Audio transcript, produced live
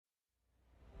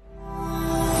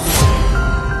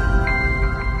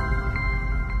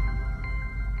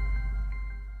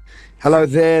Hello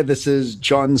there. This is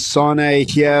John Sane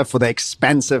here for the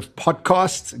Expansive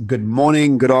Podcast. Good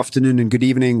morning, good afternoon, and good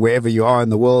evening, wherever you are in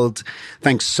the world.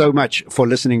 Thanks so much for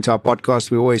listening to our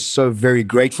podcast. We're always so very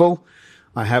grateful.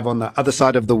 I have on the other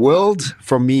side of the world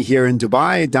from me here in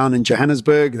Dubai, down in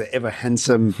Johannesburg, the ever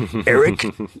handsome Eric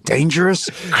Dangerous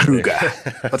Kruger.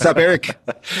 What's up, Eric?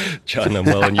 John, I'm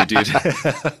well on you, dude.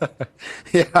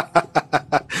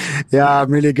 Yeah,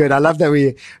 I'm really good. I love that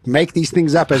we make these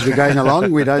things up as we're going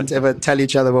along. We don't ever tell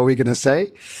each other what we're going to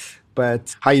say.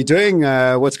 But how you doing?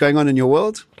 What's going on in your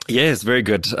world? Yes, very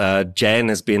good. Jan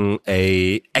has been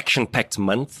a action-packed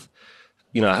month.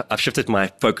 You know, I've shifted my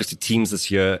focus to teams this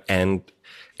year, and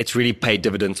it's really paid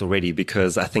dividends already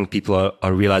because I think people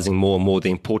are realizing more and more the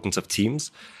importance of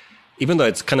teams, even though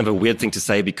it's kind of a weird thing to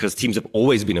say because teams have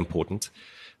always been important.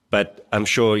 But I'm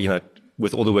sure, you know,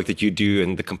 with all the work that you do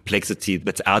and the complexity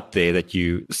that's out there that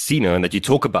you see now and that you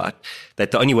talk about, that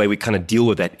the only way we kind of deal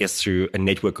with that is through a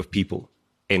network of people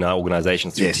in our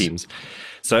organizations, through teams.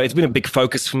 So it's been a big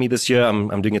focus for me this year.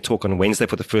 I'm doing a talk on Wednesday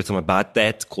for the first time about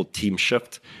that called Team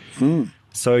Shift.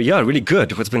 So yeah, really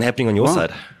good. What's been happening on your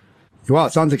side? Well,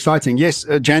 it sounds exciting. Yes,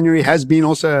 January has been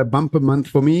also a bumper month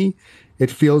for me.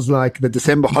 It feels like the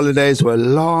December holidays were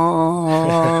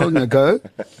long ago.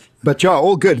 But yeah,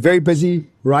 all good. Very busy,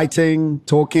 writing,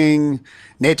 talking,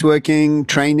 networking,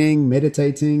 training,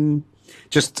 meditating,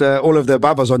 just all of the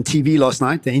above. I was on TV last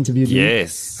night. They interviewed me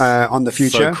on the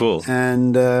future. So cool.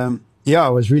 And yeah,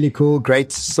 it was really cool.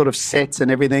 Great sort of sets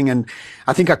and everything. And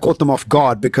I think I caught them off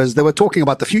guard because they were talking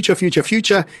about the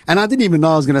future. And I didn't even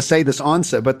know I was going to say this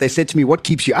answer, but they said to me, what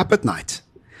keeps you up at night?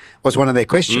 Was one of their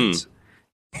questions.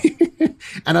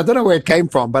 And I don't know where it came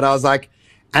from, but I was like,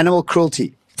 animal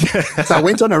cruelty. So I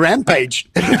went on a rampage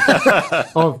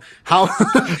of how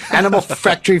animal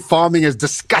factory farming is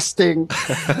disgusting.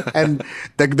 And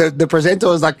the presenter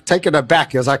was like taken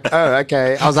aback. He was like, oh,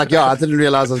 okay. I was like, yeah, I didn't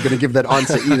realize I was going to give that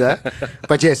answer either.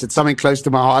 But yes, it's something close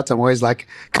to my heart. I'm always like,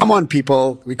 come on,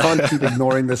 people. We can't keep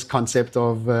ignoring this concept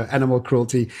of animal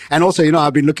cruelty. And also, you know,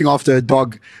 I've been looking after a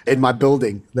dog in my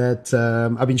building that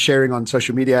I've been sharing on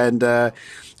social media. And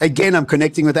again, I'm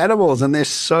connecting with animals and they're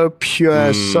so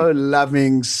pure, so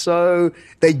loving, so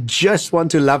they just want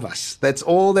to love us. That's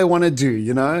all they want to do,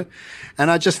 you know?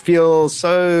 And I just feel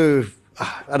so,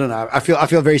 I don't know. I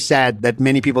feel very sad that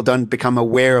many people don't become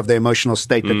aware of the emotional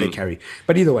state that they carry.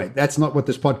 But either way, that's not what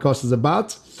this podcast is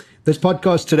about. This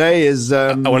podcast today is,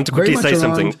 I wanted to quickly say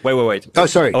something. Wait. Oh,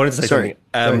 sorry. I wanted to say something.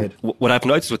 Go ahead. What I've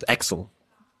noticed with Axel.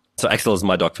 So Axel is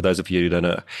my dog, for those of you who don't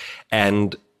know.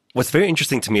 And what's very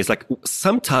interesting to me is like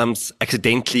sometimes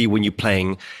accidentally when you're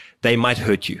playing, they might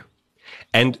hurt you.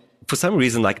 And for some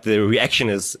reason, like the reaction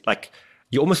is like,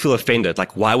 you almost feel offended.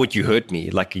 Like, why would you hurt me?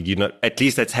 Like, you know, at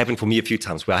least that's happened for me a few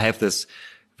times where I have this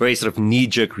very sort of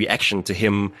knee-jerk reaction to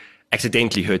him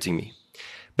accidentally hurting me.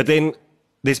 But then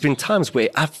there's been times where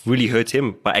I've really hurt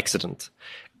him by accident.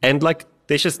 And like,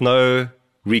 there's just no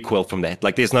recoil from that.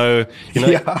 Like there's no, you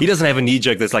know, he doesn't have a knee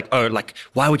jerk that's like, oh, like,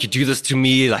 why would you do this to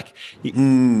me? Like,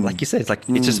 like you said, it's like,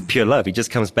 it's just pure love. He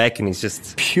just comes back and he's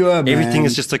just pure, man. Everything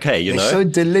is just okay, you know? So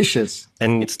delicious.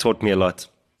 And it's taught me a lot.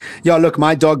 Yeah, look,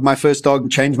 my first dog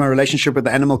changed my relationship with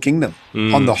the animal kingdom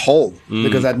on the whole,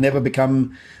 because I'd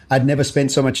never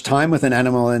spent so much time with an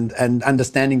animal and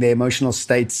understanding their emotional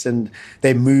states and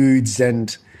their moods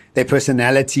and their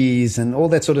personalities and all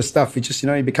that sort of stuff. You just, you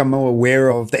know, you become more aware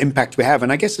of the impact we have. And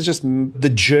I guess it's just the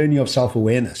journey of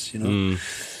self-awareness, you know.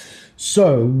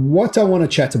 So what I want to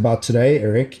chat about today,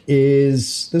 Eric,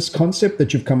 is this concept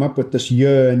that you've come up with this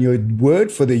year and your word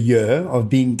for the year of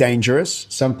being dangerous,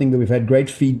 something that we've had great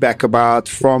feedback about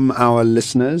from our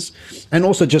listeners. And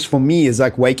also just for me is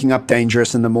like waking up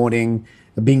dangerous in the morning,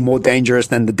 being more dangerous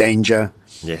than the danger.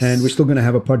 Yes. And we're still going to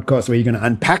have a podcast where you're going to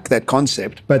unpack that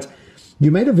concept. But you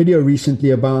made a video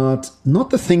recently about not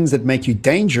the things that make you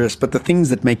dangerous, but the things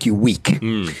that make you weak.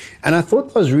 And I thought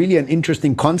that was really an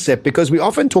interesting concept because we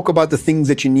often talk about the things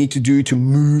that you need to do to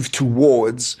move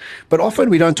towards, but often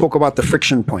we don't talk about the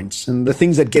friction points and the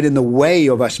things that get in the way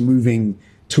of us moving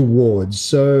towards.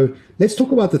 So let's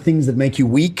talk about the things that make you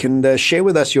weak and share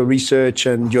with us your research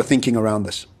and your thinking around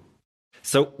this.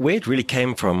 So where it really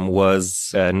came from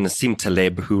was Nassim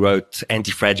Taleb, who wrote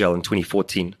Anti-Fragile in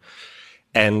 2014.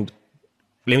 And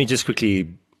let me just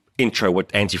quickly intro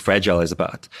what Anti-Fragile is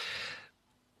about.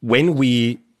 When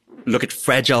we look at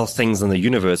fragile things in the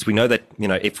universe, we know that, you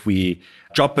know, if we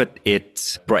drop it,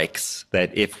 it breaks.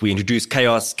 That if we introduce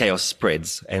chaos, chaos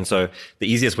spreads. And so the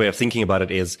easiest way of thinking about it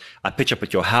is I pitch up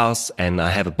at your house and I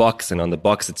have a box, and on the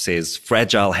box it says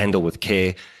fragile, handle with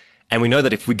care. And we know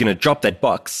that if we're going to drop that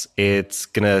box, it's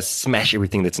going to smash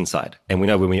everything that's inside. And we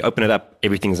know when we open it up,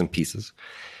 everything's in pieces.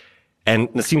 And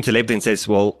Nassim Taleb then says,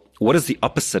 well, what is the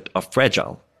opposite of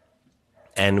fragile?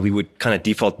 And we would kind of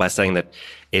default by saying that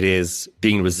it is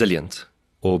being resilient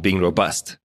or being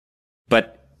robust.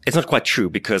 But it's not quite true,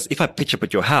 because if I pitch up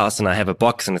at your house and I have a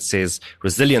box and it says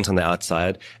resilient on the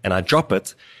outside and I drop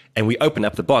it and we open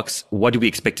up the box, what do we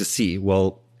expect to see?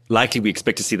 Well, likely we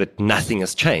expect to see that nothing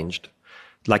has changed.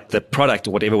 Like the product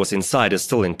or whatever was inside is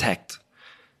still intact.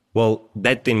 Well,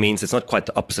 that then means it's not quite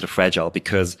the opposite of fragile,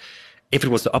 because if it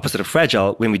was the opposite of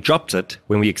fragile, when we dropped it,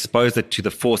 when we exposed it to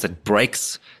the force that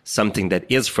breaks something that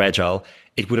is fragile,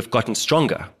 it would have gotten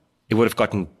stronger. It would have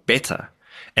gotten better.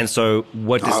 And so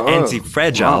what is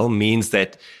anti-fragile means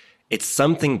that it's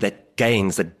something that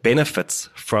gains, that benefits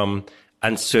from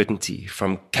uncertainty,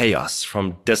 from chaos,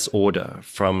 from disorder,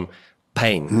 from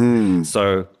pain.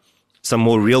 So some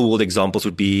more real world examples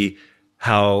would be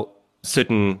how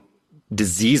certain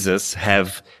diseases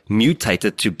have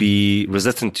mutated to be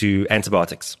resistant to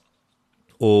antibiotics.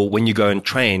 Or when you go and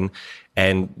train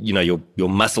and, you know, your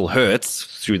muscle hurts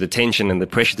through the tension and the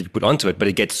pressure that you put onto it, but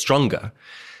it gets stronger.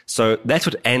 So that's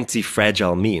what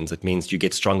anti-fragile means. It means you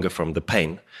get stronger from the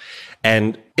pain.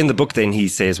 And in the book, then he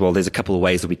says, well, there's a couple of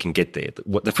ways that we can get there.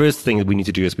 The first thing that we need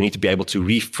to do is we need to be able to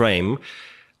reframe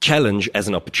challenge as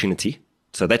an opportunity.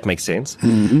 So that makes sense.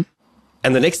 Mm-hmm.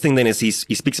 And the next thing then is he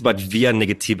speaks about via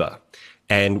negativa.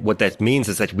 And what that means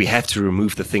is that we have to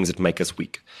remove the things that make us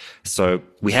weak. So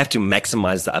we have to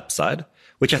maximize the upside,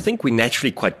 which I think we're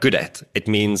naturally quite good at. It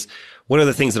means, what are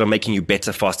the things that are making you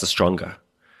better, faster, stronger?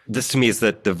 This to me is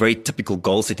the very typical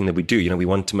goal setting that we do. You know, we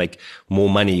want to make more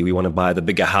money. We want to buy the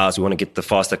bigger house. We want to get the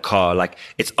faster car. Like,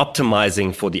 it's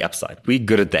optimizing for the upside. We're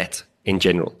good at that in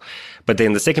general. But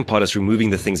then the second part is removing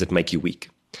the things that make you weak.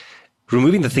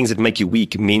 Removing the things that make you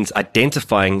weak means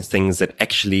identifying things that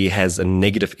actually has a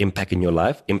negative impact in your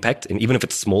life, and even if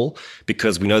it's small,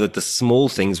 because we know that the small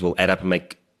things will add up and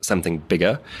make something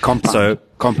bigger.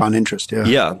 Compound interest, yeah.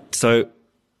 Yeah. So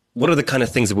what are the kind of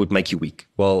things that would make you weak?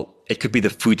 Well, it could be the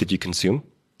food that you consume.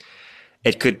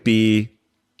 It could be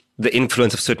the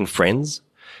influence of certain friends.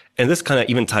 And this kind of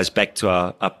even ties back to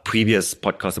our previous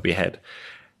podcast that we had,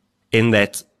 in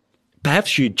that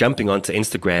perhaps you're jumping onto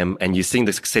Instagram and you're seeing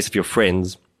the success of your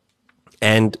friends,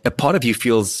 and a part of you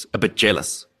feels a bit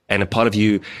jealous, and a part of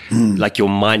you, like your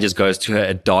mind just goes to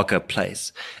a darker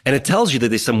place. And it tells you that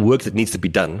there's some work that needs to be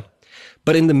done.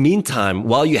 But in the meantime,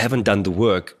 while you haven't done the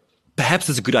work, perhaps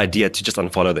it's a good idea to just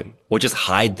unfollow them or just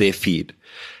hide their feed.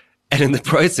 And in the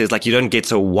process, like, you don't get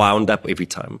so wound up every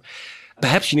time.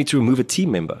 Perhaps you need to remove a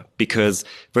team member, because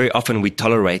very often we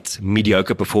tolerate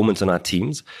mediocre performance on our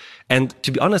teams. And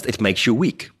to be honest, it makes you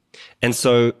weak. And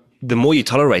so the more you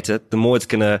tolerate it, the more it's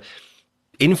going to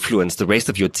influence the rest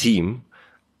of your team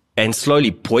and slowly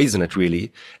poison it,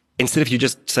 really. Instead of you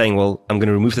just saying, well, I'm going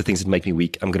to remove the things that make me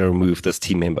weak. I'm going to remove this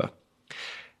team member.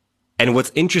 And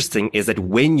what's interesting is that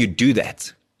when you do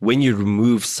that, when you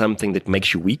remove something that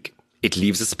makes you weak, it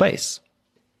leaves a space.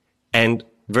 And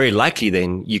very likely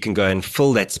then you can go and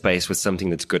fill that space with something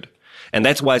that's good. And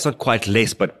that's why it's not quite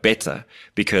less, but better,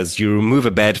 because you remove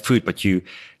a bad food, but you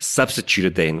substitute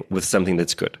it then with something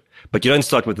that's good. But you don't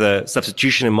start with the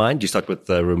substitution in mind. You start with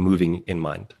the removing in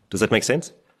mind. Does that make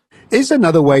sense? Is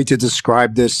another way to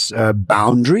describe this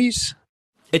boundaries?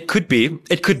 It could be.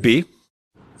 It could be.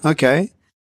 Okay.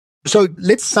 So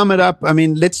let's sum it up. I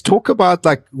mean, let's talk about,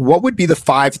 like, what would be the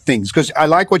 5 things? Because I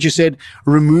like what you said,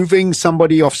 removing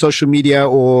somebody off social media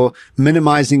or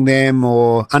minimizing them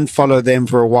or unfollow them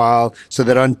for a while so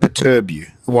they don't perturb you.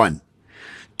 1.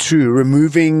 2,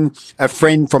 removing a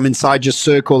friend from inside your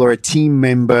circle or a team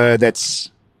member that's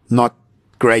not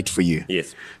great for you.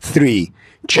 Yes. 3,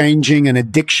 changing an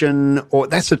addiction, or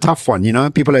that's a tough one, you know,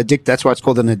 people are addicted. That's why it's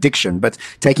called an addiction. But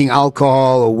taking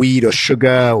alcohol or weed or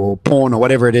sugar or porn or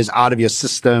whatever it is out of your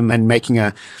system and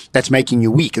that's making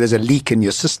you weak. There's a leak in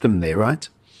your system there, right?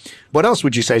 What else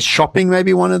would you say? Shopping,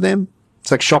 maybe one of them?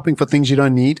 It's like shopping for things you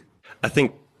don't need. I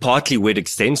think partly where it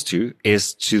extends to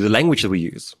is to the language that we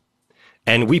use.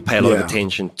 And we pay a lot of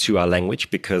attention to our language,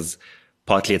 because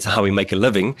partly it's how we make a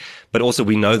living, but also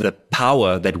we know the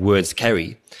power that words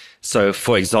carry. So,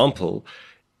 for example,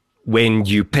 when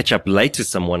you pitch up late to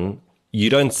someone, you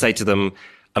don't say to them,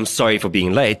 I'm sorry for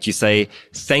being late. You say,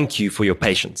 thank you for your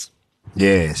patience.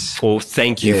 Yes. Or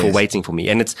thank you for waiting for me.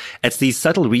 And it's these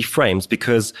subtle reframes,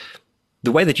 because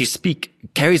the way that you speak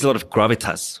carries a lot of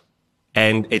gravitas.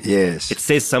 And it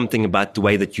says something about the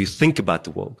way that you think about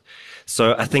the world.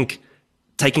 So I think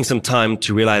taking some time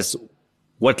to realize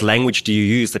what language do you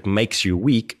use that makes you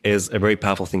weak is a very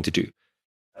powerful thing to do.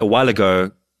 A while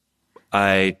ago,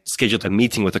 I scheduled a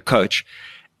meeting with a coach,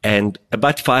 and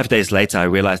about 5 days later, I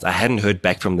realized I hadn't heard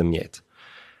back from them yet.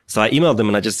 So I emailed them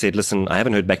and I just said, listen, I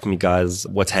haven't heard back from you guys.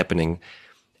 What's happening?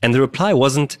 And the reply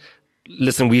wasn't,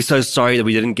 listen, we're so sorry that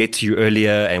we didn't get to you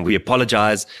earlier and we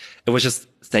apologize. It was just,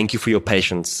 thank you for your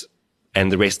patience,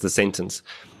 and the rest of the sentence.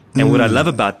 And what I love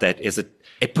about that is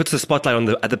it puts the spotlight on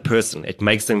the other person. It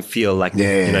makes them feel like,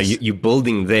 you're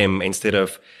building them instead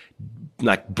of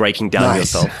like breaking down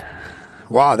yourself.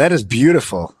 Wow, that is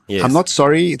beautiful. Yes. I'm not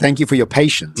sorry. Thank you for your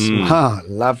patience. Wow,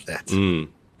 love that.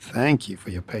 Thank you for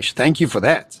your patience. Thank you for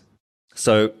that.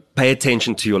 So pay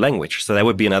attention to your language. So that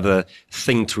would be another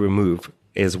thing to remove,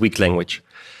 is weak language.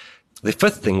 The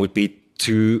fifth thing would be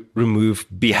to remove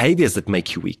behaviors that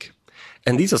make you weak.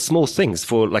 And these are small things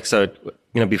for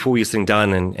before we were sitting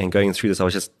down and going through this, I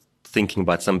was just thinking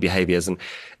about some behaviors, and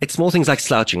it's small things like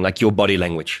slouching, like your body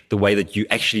language, the way that you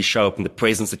actually show up in the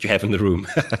presence that you have in the room.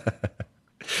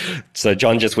 So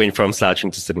John just went from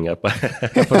slouching to sitting up.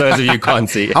 For those of you who can't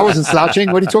see. I wasn't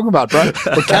slouching. What are you talking about, bro?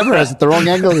 The camera is at the wrong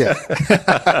angle here.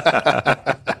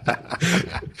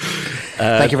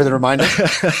 Thank you for the reminder.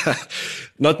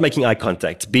 Not making eye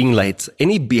contact, being late,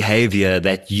 any behavior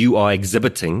that you are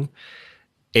exhibiting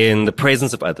in the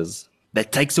presence of others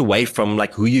that takes away from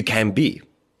like who you can be.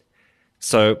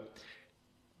 So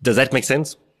does that make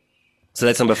sense? So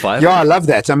that's number 5. Yeah, I love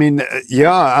that. I mean,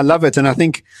 I love it. And I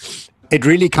think it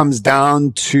really comes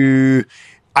down to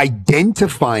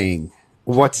identifying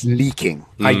what's leaking,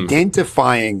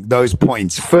 identifying those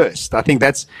points first. I think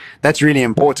that's really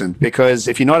important, because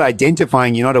if you're not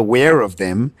identifying, you're not aware of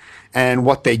them, and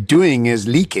what they're doing is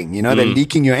leaking. They're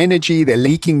leaking your energy, they're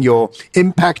leaking your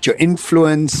impact, your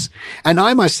influence. And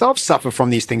I myself suffer from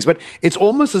these things, but it's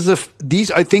almost as if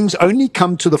these things only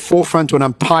come to the forefront when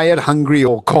I'm tired, hungry,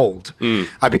 or cold.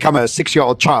 I become a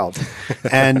 6-year-old child,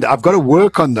 and I've got to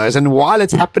work on those. And while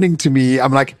it's happening to me,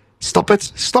 I'm like, stop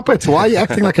it. Why are you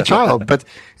acting like a child? But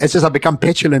it's just I become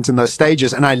petulant in those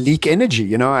stages, and I leak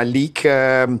energy, I leak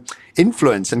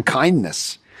influence and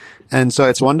kindness. And so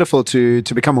it's wonderful to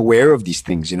become aware of these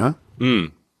things,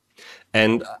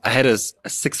 And I had a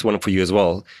 6th one for you as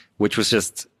well, which was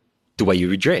just the way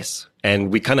you dress.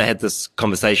 And we kind of had this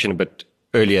conversation a bit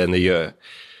earlier in the year.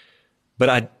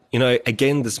 But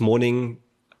again, this morning,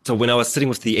 so when I was sitting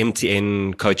with the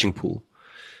MTN coaching pool,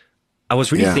 I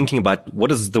was really thinking about,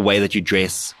 what is the way that you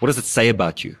dress? What does it say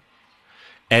about you?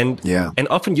 And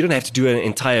often you don't have to do an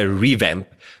entire revamp,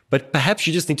 but perhaps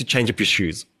you just need to change up your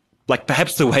shoes. Like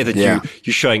perhaps the way that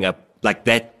you're showing up, like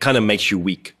that kind of makes you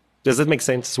weak. Does that make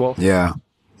sense as well? Yeah,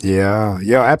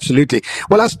 absolutely.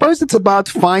 Well, I suppose it's about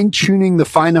fine-tuning the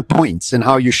finer points in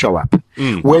how you show up,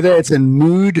 whether it's in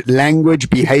mood, language,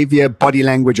 behavior, body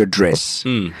language, or dress.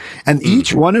 And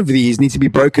each one of these needs to be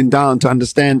broken down to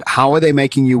understand, how are they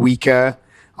making you weaker?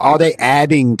 Are they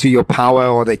adding to your power,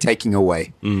 or are they taking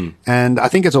away? And I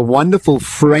think it's a wonderful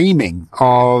framing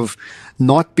of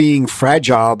not being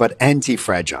fragile, but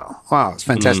anti-fragile. Wow, it's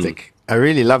fantastic. I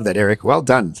really love that, Eric. Well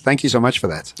done. Thank you so much for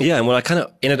that. Yeah, and what I kind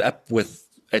of ended up with,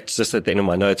 it's just at the end of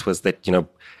my notes, was that, at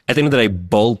the end of the day,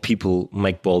 bold people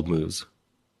make bold moves.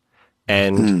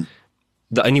 And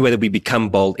the only way that we become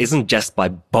bold isn't just by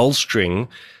bolstering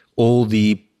all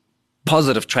the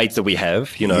positive traits that we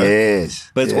have,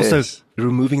 but it's also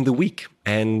removing the weak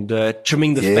and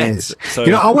trimming the fat. So,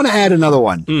 I want to add another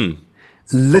one.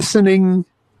 Listening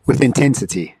with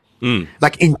intensity.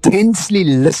 Like intensely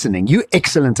listening. You're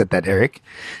excellent at that, Eric.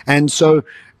 And so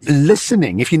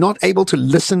listening, if you're not able to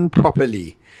listen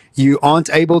properly, you aren't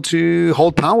able to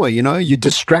hold power, you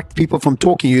distract people from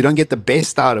talking. You don't get the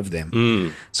best out of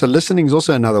them. So listening is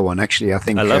also another one, actually. I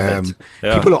think I love that.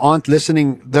 Yeah. People who aren't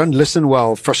listening, don't listen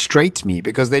well, frustrate me,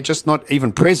 because they're just not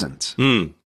even present.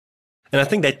 And I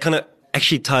think that kind of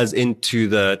actually ties into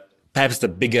perhaps the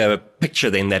bigger picture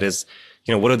then, that is,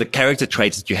 what are the character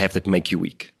traits that you have that make you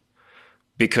weak?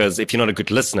 Because if you're not a good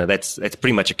listener, that's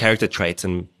pretty much a character trait.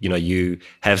 And, you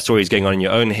have stories going on in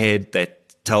your own head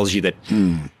that tells you that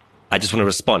I just want to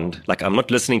respond. Like, I'm not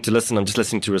listening to listen. I'm just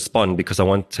listening to respond because I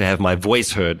want to have my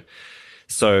voice heard.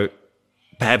 So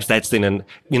perhaps that's then,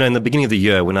 in the beginning of the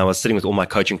year, when I was sitting with all my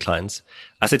coaching clients,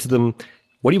 I said to them,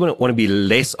 what do you want to be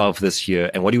less of this year?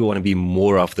 And what do you want to be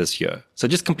more of this year? So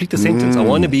just complete the sentence. I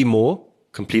want to be more,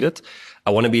 complete it.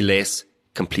 I want to be less,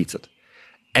 complete it.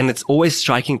 And it's always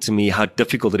striking to me how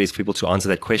difficult it is for people to answer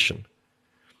that question.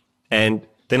 And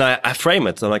then I frame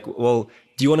it. I'm like, well,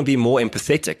 do you want to be more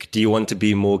empathetic? Do you want to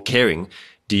be more caring?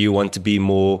 Do you want to be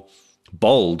more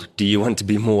bold? Do you want to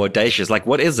be more audacious? Like,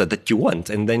 what is it that you want?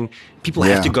 And then people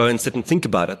have to go and sit and think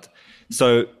about it.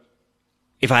 So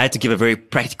if I had to give a very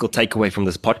practical takeaway from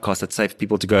this podcast, I'd say for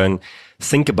people to go and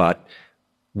think about,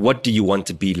 what do you want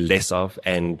to be less of,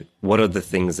 and what are the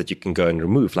things that you can go and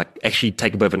remove? Like, actually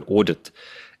take a bit of an audit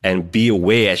and be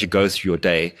aware as you go through your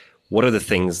day. What are the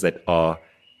things that are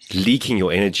leaking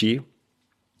your energy?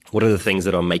 What are the things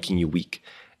that are making you weak?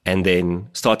 And then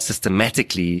start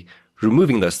systematically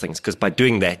removing those things, because by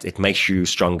doing that, it makes you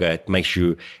stronger, it makes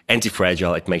you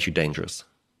anti-fragile, it makes you dangerous.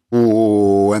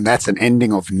 Oh, and that's an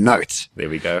ending of note. There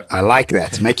we go. I like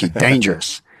that. Make you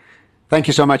dangerous. Thank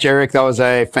you so much, Eric. That was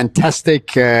a fantastic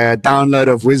download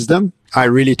of wisdom. I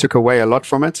really took away a lot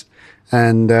from it.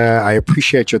 And I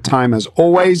appreciate your time as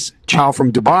always. Ciao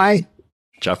from Dubai.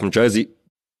 Ciao from Jersey.